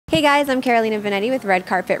Hey guys, I'm Carolina Bonetti with Red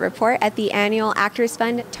Carpet Report at the annual Actors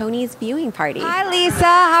Fund Tony's viewing party. Hi Lisa,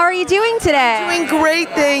 how are you doing today? Doing great,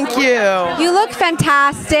 thank you. You look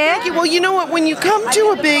fantastic. Thank you. Well, you know what, when you come to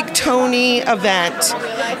a big Tony event,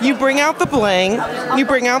 you bring out the bling, you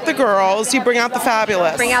bring out the girls, you bring out the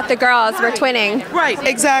fabulous. Bring out the girls, we're twinning. Right,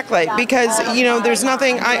 exactly, because, you know, there's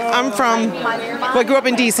nothing, I'm from, well, I grew up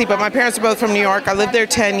in D.C., but my parents are both from New York. I lived there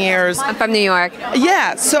 10 years. I'm from New York.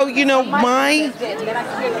 Yeah, so, you know, my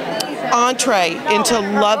entree into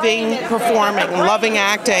loving performing, loving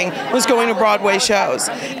acting was going to Broadway shows,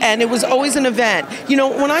 and it was always an event. You know,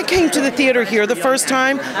 when I came to the theater here the first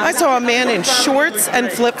time, I saw a man in shorts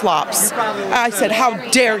and flip-flops. I said, "How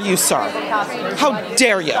dare you, sir? How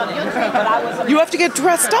dare you? You have to get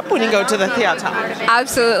dressed up when you go to the theater."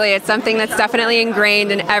 Absolutely, it's something that's definitely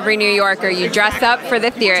ingrained in every New Yorker. You dress up for the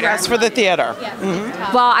theater. Dress for the theater.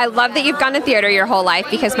 Mm-hmm. Well, I love that you've gone to theater your whole life,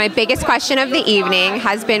 because my biggest question of the evening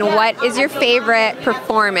has been, what is your favorite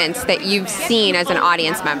performance that you've seen as an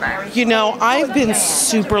audience member? You know, I've been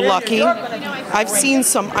super lucky. I've seen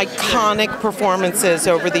some iconic performances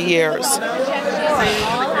over the years.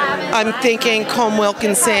 I'm thinking Colm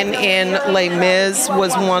Wilkinson in Les Mis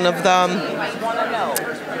was one of them.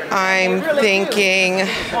 I'm thinking,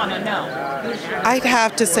 I'd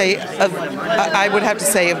have to say, I would have to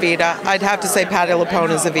say Evita. I'd have to say Patti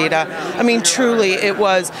LuPone's Evita. I mean, truly, it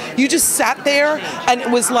was, you just sat there, and it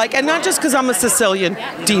was like, and not just because I'm a Sicilian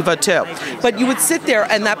diva too, but you would sit there,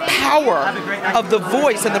 and that power of the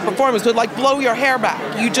voice and the performance would like blow your hair back.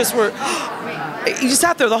 You just were, you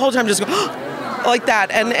sat there the whole time just go, like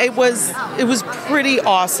that, and it was pretty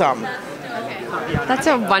awesome. That's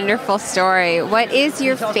a wonderful story. What is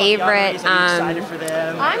your favorite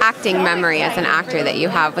acting memory as an actor that you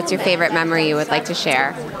have? What's your favorite memory you would like to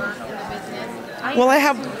share? Well, I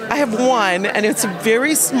have one, and it's a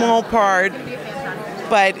very small part,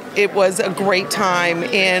 but it was a great time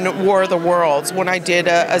in War of the Worlds when I did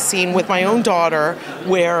a scene with my own daughter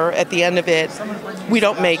where at the end of it, we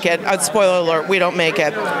don't make it. Spoiler alert, we don't make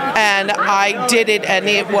it. And I did it, and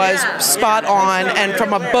it was spot on. And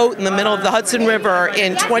from a boat in the middle of the Hudson River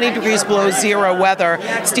in 20 degrees below zero weather,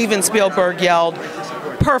 Steven Spielberg yelled,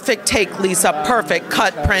 "Perfect take, Lisa, perfect,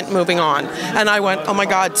 cut, print, moving on." And I went, oh my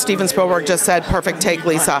God, Steven Spielberg just said, "Perfect take,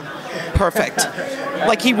 Lisa, perfect."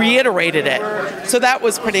 Like he reiterated it. So that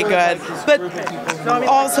was pretty good. But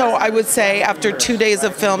also, I would say, after 2 days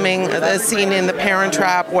of filming the scene in The Parent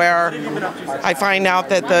Trap where I find out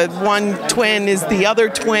that the one twin is the other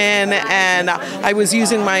twin, and I was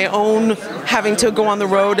using my own, having to go on the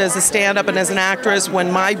road as a stand-up and as an actress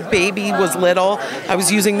when my baby was little. I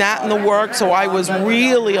was using that in the work, so I was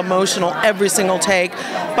really emotional every single take.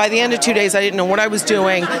 By the end of 2 days, I didn't know what I was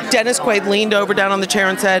doing. Dennis Quaid leaned over down on the chair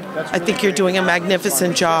and said, "I think you're doing a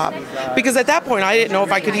magnificent job." Because at that point, I didn't know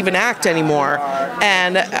if I could even act anymore.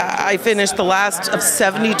 And I finished the last of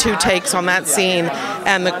 72 takes on that scene,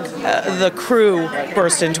 and the crew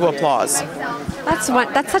burst into applause.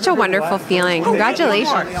 That's such a wonderful feeling.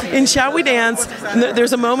 Congratulations. In Shall We Dance,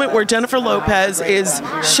 there's a moment where Jennifer Lopez is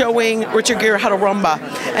showing Richard Gere how to rumba,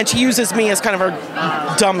 and she uses me as kind of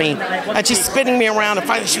her dummy, and she's spinning me around, and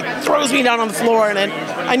finally she throws me down on the floor, and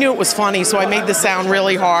I knew it was funny, so I made the sound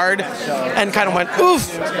really hard and kind of went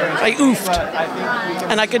oof. I oofed,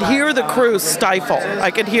 and I could hear the crew stifle.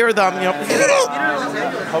 I could hear them, you know.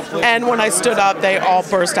 And when I stood up, they all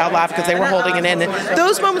burst out laughing because they were holding it in. And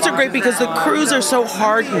those moments are great because the crews are so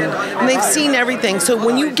hardened and they've seen everything. So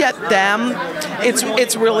when you get them,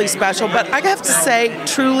 it's really special. But I have to say,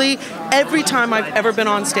 truly, every time I've ever been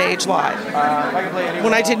on stage live,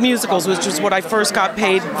 when I did musicals, which was what I first got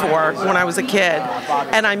paid for when I was a kid,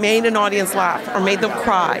 and I made an audience laugh or made them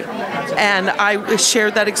cry, and I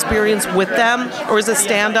shared that experience with them, or as a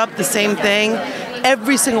stand-up, the same thing.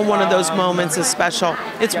 Every single one of those moments is special.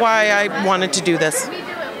 It's why I wanted to do this.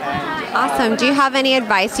 Awesome. Do you have any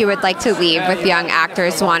advice you would like to leave with young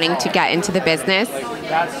actors wanting to get into the business?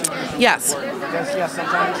 Yes.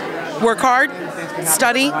 Work hard,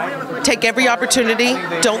 study, take every opportunity.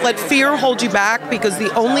 Don't let fear hold you back, because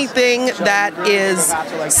the only thing that is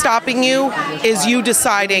stopping you is you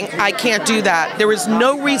deciding, I can't do that. There is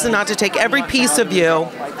no reason not to take every piece of you.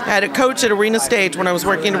 I had a coach at Arena Stage when I was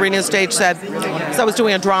working at Arena Stage said, because I was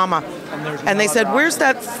doing a drama, and they said, "Where's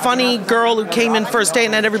that funny girl who came in first day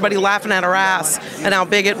and had everybody laughing at her ass and how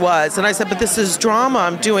big it was?" And I said, "But this is drama.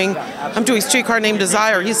 I'm doing Streetcar Named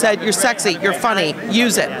Desire." He said, "You're sexy. You're funny.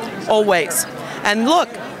 Use it always." And look,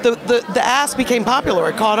 the ass became popular.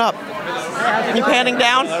 It caught up. You panning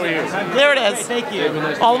down? There it is. Thank you.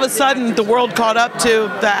 All of a sudden, the world caught up to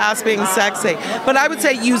the ass being sexy. But I would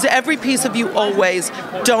say use every piece of you always.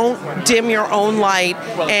 Don't dim your own light.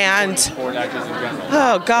 And,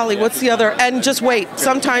 oh golly, what's the other? And just wait.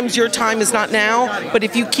 Sometimes your time is not now, but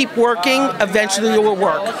if you keep working, eventually you will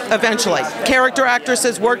work. Eventually. Character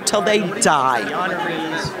actresses work till they die.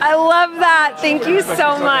 I love that. Thank you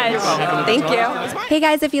so much. Thank you. Hey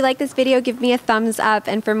guys, if you like this video, give me a thumbs up,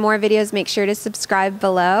 and for more videos, make sure to subscribe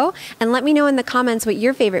below, and let me know in the comments what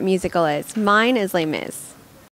your favorite musical is. Mine is Les Mis.